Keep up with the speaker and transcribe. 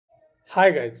Hi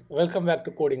guys, welcome back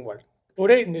to Coding World.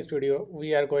 Today in this video,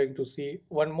 we are going to see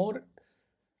one more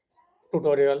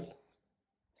tutorial.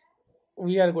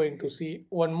 We are going to see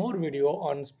one more video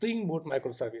on Spring Boot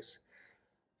microservice.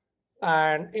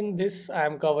 And in this, I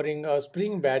am covering a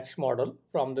Spring Batch model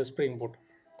from the Spring Boot.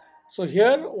 So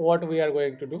here, what we are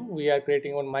going to do, we are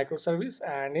creating one microservice,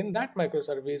 and in that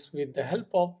microservice, with the help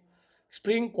of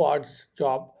Spring Quartz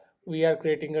job, we are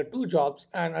creating a two jobs,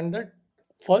 and under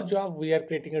first job we are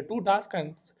creating a two task,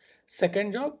 and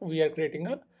second job we are creating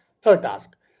a third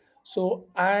task. So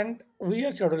and we are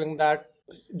scheduling that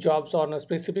jobs on a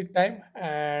specific time,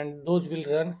 and those will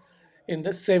run in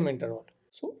the same interval.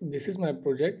 So this is my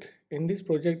project. In this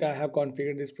project, I have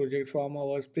configured this project from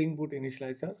our Spring Boot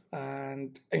initializer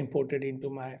and imported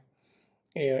into my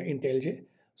IntelliJ.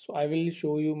 So I will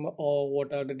show you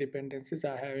what are the dependencies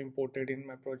I have imported in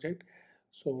my project.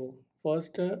 So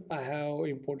first, I have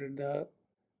imported the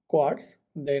Quartz,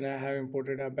 then I have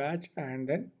imported a batch and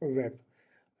then web.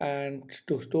 And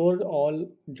to store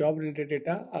all job related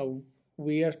data,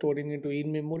 we are storing into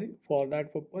in memory. For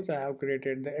that purpose, I have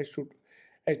created the H2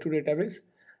 database,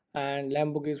 and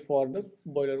Lambbook is for the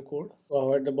boiler code,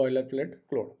 or the boilerplate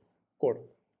code.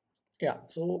 Yeah.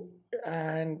 So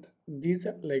and these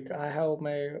like I have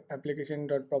my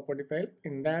application.property file.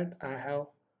 In that, I have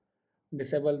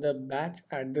disabled the batch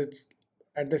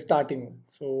at the starting,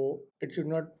 so it should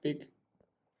not pick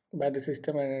by the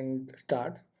system and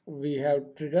start. We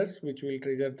have triggers which will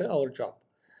trigger our job,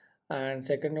 and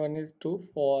second one is to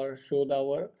for show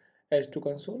our h2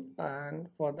 console, and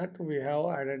for that we have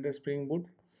added the Spring Boot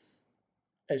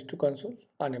h2 console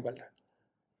enabled.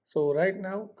 So right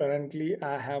now currently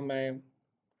I have my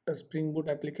Spring Boot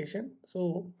application.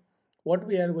 So what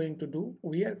we are going to do,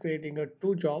 we are creating a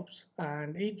two jobs,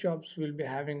 and each jobs will be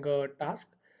having a task,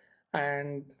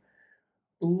 and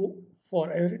two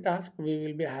for every task we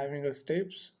will be having a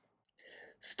steps,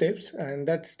 and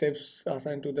that steps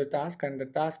assigned to the task, and the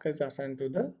task is assigned to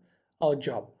the our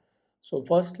job. So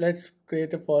first let's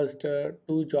create a first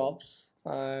two jobs,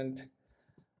 and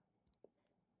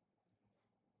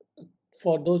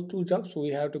for those two jobs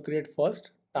we have to create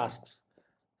first tasks.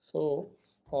 So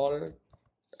all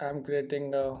I'm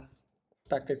creating a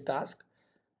package task,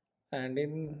 and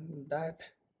in that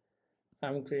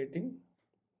I'm creating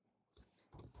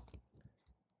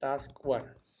task one.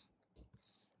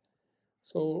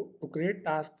 So to create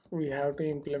task we have to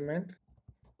implement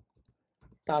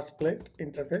tasklet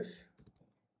interface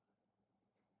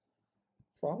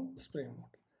from Spring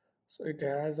Boot. So it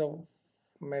has a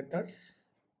methods,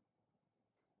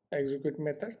 execute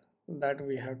method, that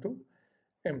we have to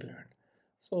implement.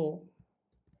 So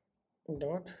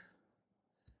dot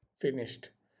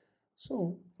finished.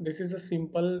 So this is a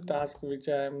simple task which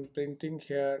I am printing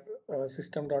here.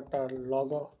 System dot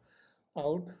log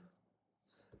out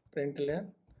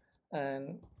println,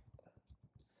 and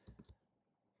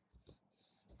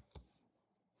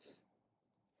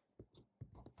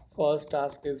first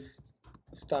task is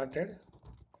started,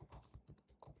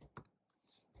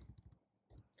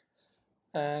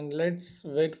 and let's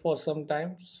wait for some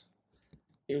times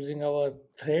using our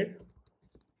thread.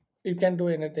 You can do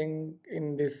anything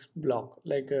in this block,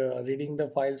 like reading the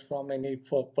files from any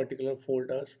for particular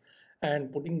folders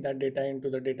and putting that data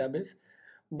into the database,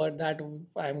 but that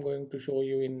I'm going to show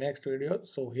you in next video.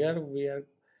 So here we are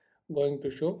going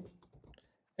to show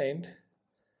end,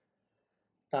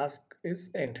 task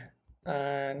is end,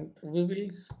 and we will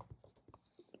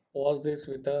pause this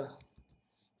with a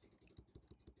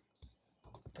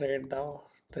thread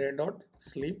dot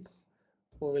sleep.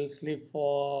 We will sleep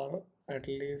for at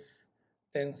least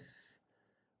 10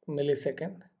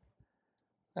 millisecond,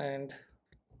 and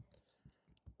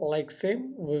like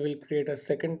same we will create a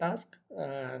second task,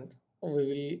 and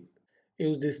we will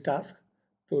use this task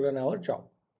to run our job.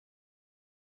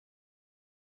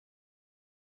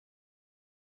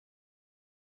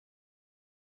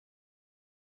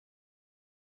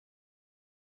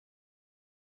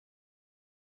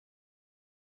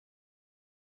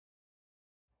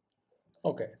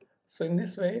 Okay, so in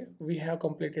this way we have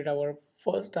completed our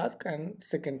first task and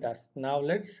second task. Now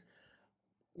let's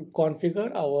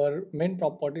configure our main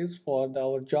properties for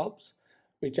our jobs,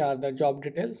 which are the job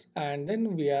details, and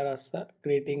then we are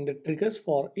creating the triggers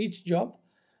for each job,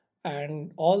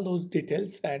 and all those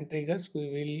details and triggers we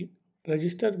will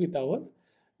register with our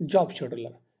job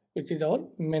scheduler, which is our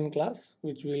main class,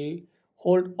 which will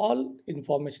hold all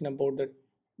information about the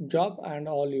job, and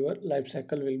all your life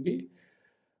cycle will be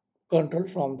controlled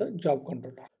from the job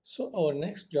controller. So our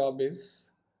next job is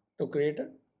to create a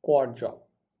quad job,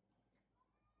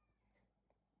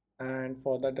 and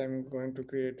for that I'm going to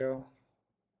create a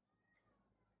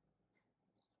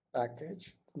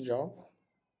package job,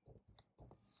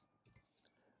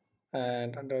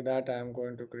 and under that I am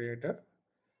going to create a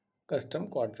custom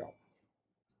quad job.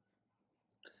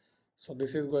 So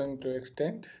this is going to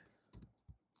extend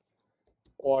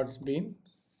quartz bean,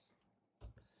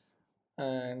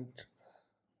 and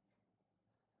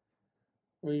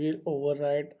we will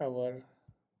override our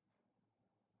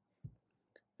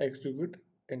execute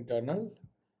internal.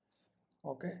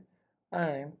 Okay,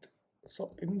 and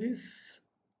so in this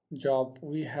job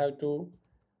we have to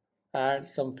add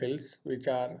some fields which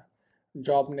are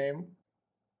job name,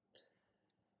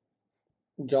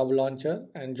 job launcher,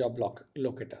 and job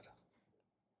locator.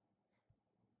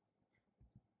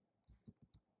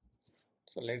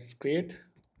 So let's create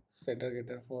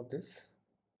segregator for this.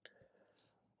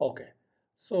 Okay,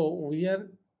 so we are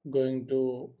going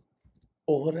to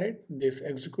override this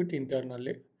execute internal,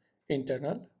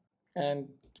 and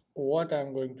what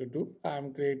I'm going to do,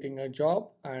 I'm creating a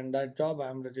job, and that job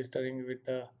I'm registering with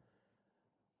the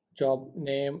job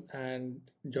name and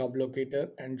job locator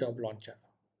and job launcher.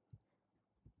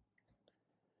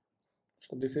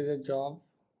 So this is a job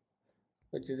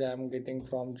which is I'm getting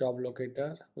from job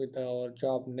locator with our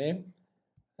job name,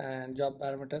 and job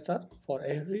parameters are for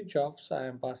every jobs I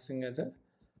am passing as a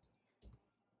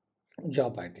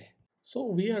job ID. So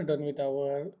we are done with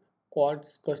our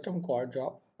quads custom quad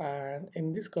job, and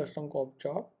in this custom quad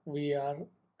job we are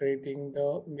getting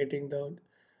the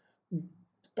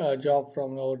job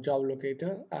from our job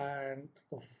locator, and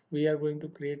we are going to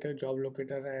create a job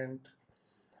locator and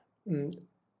mm,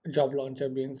 job launcher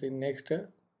beans in next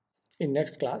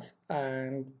class.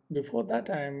 And before that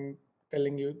I am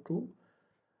telling you to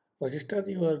register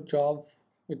your job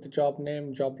with the job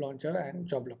name, job launcher, and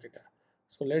job locator.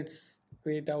 So let's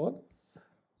create our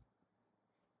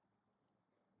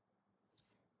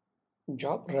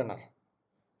job runner.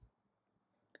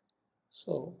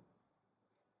 So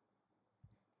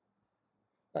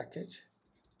package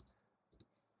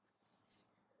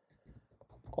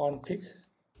config.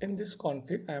 In this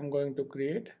config I am going to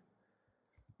create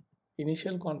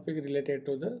initial config related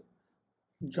to the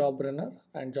job runner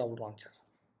and job launcher.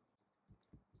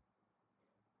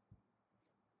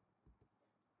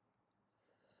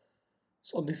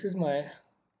 So this is my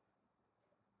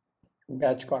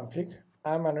batch config.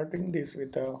 I am annotating this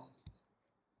with a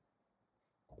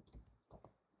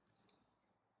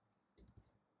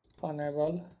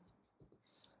enable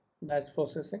batch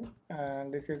processing,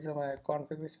 and this is my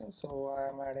configuration, so I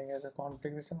am adding as a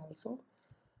configuration also.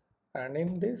 And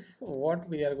in this what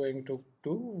we are going to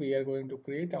do, we are going to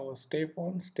create our step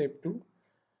 1, step 2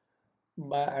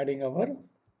 by adding our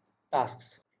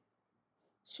tasks.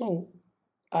 So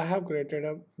I have created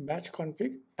a batch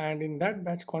config, and in that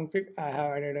batch config I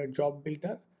have added a job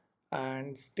builder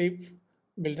and step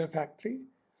builder factory.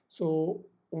 So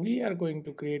we are going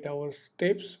to create our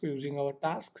steps using our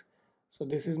tasks. So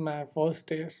this is my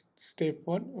first step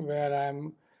 1, where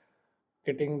I'm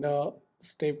getting the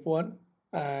step 1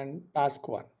 and task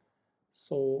 1.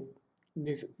 So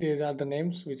these are the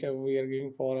names which we are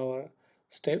giving for our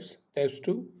steps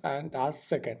 2 and task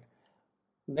second.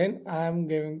 Then I am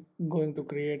going to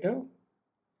create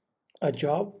a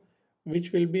job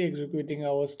which will be executing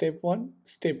our step 1,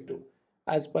 step 2.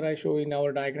 As per I show in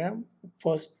our diagram,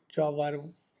 first job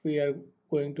we are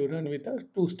going to run with a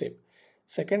 2 step.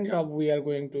 Second job we are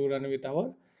going to run with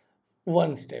our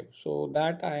 1 step. So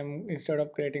that I am, instead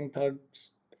of creating third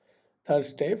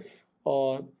step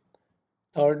or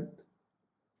third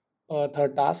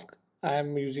third task, I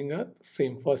am using a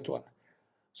same first one.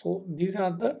 So these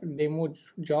are the demo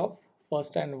job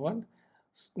first and one.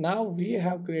 Now we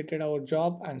have created our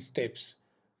job and steps.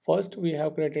 First we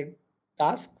have created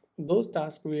task. Those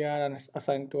tasks we are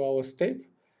assigned to our step,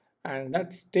 and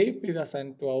that step is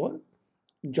assigned to our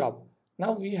job.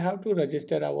 Now we have to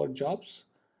register our jobs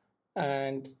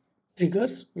and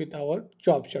triggers with our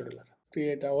job scheduler.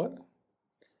 Create our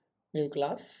new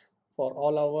class for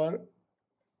all our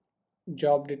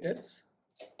job details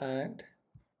and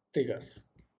triggers.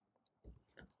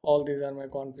 All these are my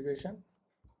configuration,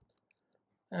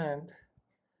 and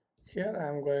here I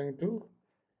am going to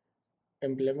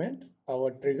implement our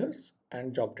triggers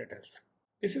and job details.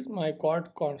 This is my quads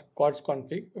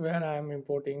config, where I am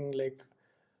importing like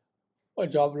a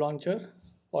job launcher,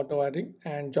 auto adding,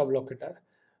 and job locator.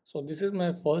 So this is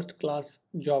my first class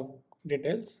job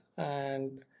details,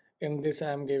 and in this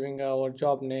I am giving our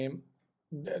job name.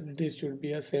 This should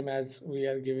be the same as we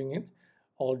are giving in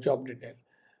our job detail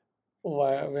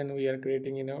when we are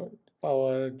creating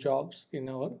our jobs in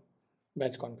our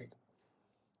batch config.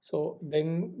 So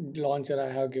then launcher I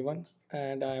have given,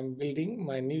 and I am building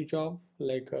my new job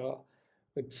like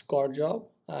with squad job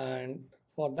and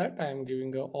for that I am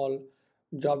giving a all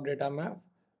job data map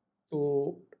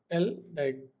to tell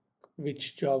like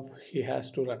which job he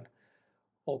has to run.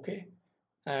 Okay,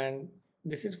 and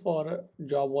this is for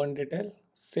job 1 detail.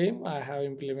 Same I have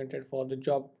implemented for the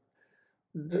job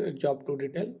 2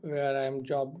 detail, where I am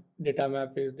job data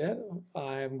map is there.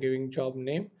 I am giving job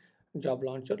name, job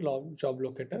launcher, job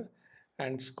locator,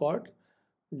 and squad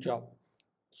job.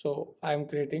 So I'm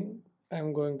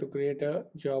going to create a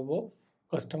job of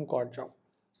custom code job,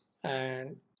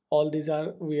 and all these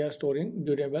are we are storing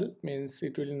durable, means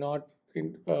it will not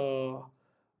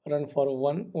run for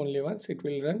one only once, it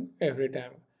will run every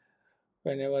time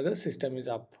whenever the system is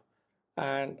up.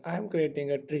 And I'm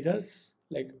creating a triggers,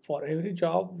 like for every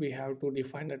job we have to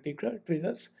define a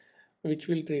triggers which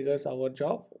will triggers our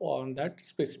job on that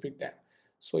specific time.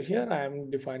 So here I am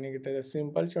defining it as a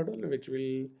simple schedule which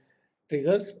will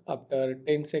triggers after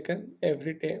 10 second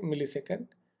every 10 millisecond.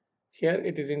 Here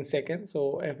it is in seconds,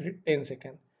 so every 10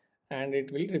 second, and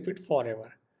it will repeat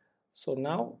forever. So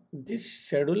now this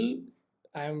schedule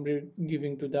I am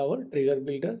giving to our trigger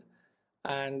builder,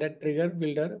 and that trigger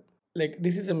builder, like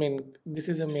this is a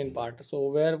main part. So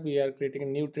where we are creating a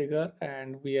new trigger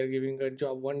and we are giving a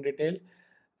job 1 detail,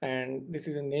 and this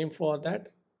is a name for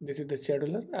that. This is the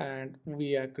scheduler, and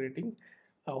we are creating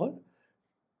our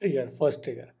trigger, first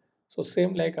trigger. So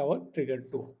same like our trigger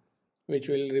 2, which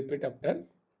will repeat after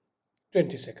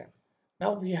 20 seconds.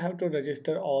 Now we have to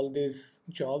register all these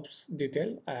jobs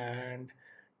detail and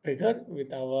trigger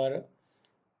with our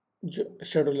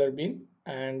scheduler bean,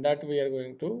 and that we are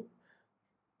going to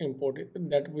import it,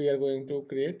 that we are going to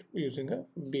create using a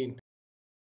bean.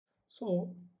 So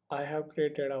I have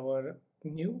created our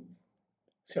new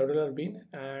scheduler bean,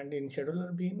 and in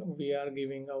scheduler bean we are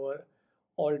giving our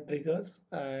all triggers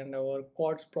and our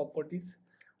quartz properties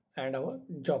and our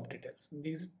job details.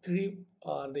 These three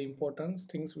are the important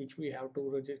things which we have to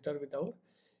register with our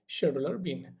scheduler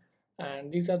bean.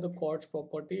 And these are the quartz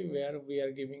property where we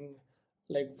are giving,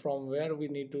 like from where we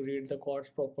need to read the quartz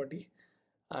property,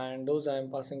 and those I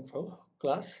am passing from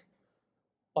class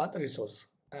path resource.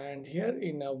 And here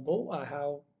in above I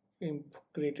have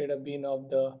created a bean of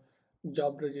the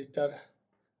job register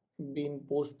bean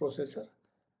post processor,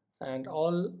 and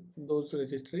all those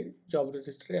registry job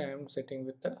registry I am setting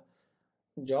with the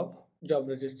job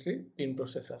registry bean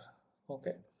processor.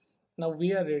 Okay, now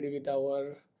we are ready with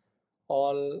our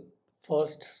all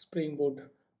first Spring Boot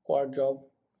quad job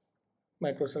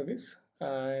microservice,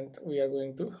 and we are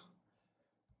going to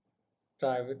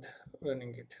try with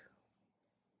running it.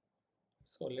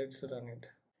 So let's run it.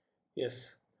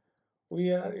 Yes,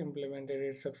 we are implemented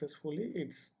it successfully.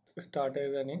 It's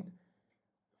started running.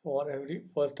 For every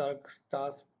task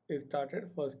is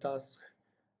started, first task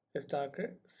is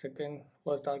started, second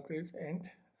first task is end,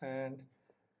 and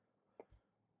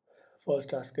first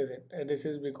task is end. And this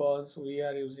is because we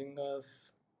are using a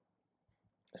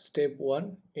step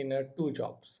 1 in a 2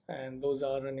 jobs, and those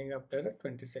are running after a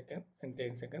 20 second and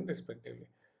 10 second respectively.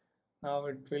 Now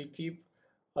it will keep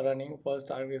running. First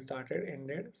task is started,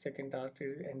 ended, second task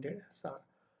is ended, start.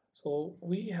 So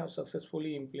we have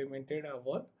successfully implemented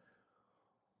our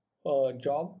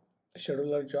job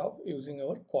scheduler job using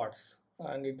our quads,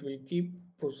 and it will keep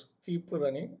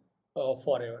running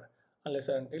forever unless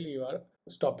and until you are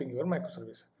stopping your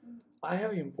microservice. I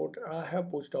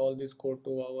have pushed all this code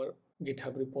to our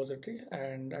GitHub repository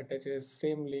and attached the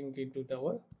same link into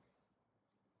our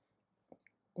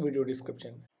video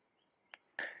description.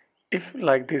 If you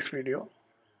like this video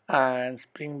and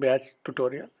Spring Batch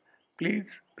tutorial,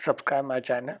 please subscribe my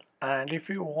channel, and if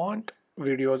you want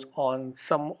videos on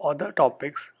some other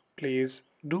topics, please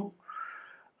do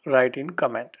write in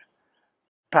comment.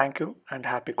 Thank you and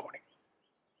happy coding.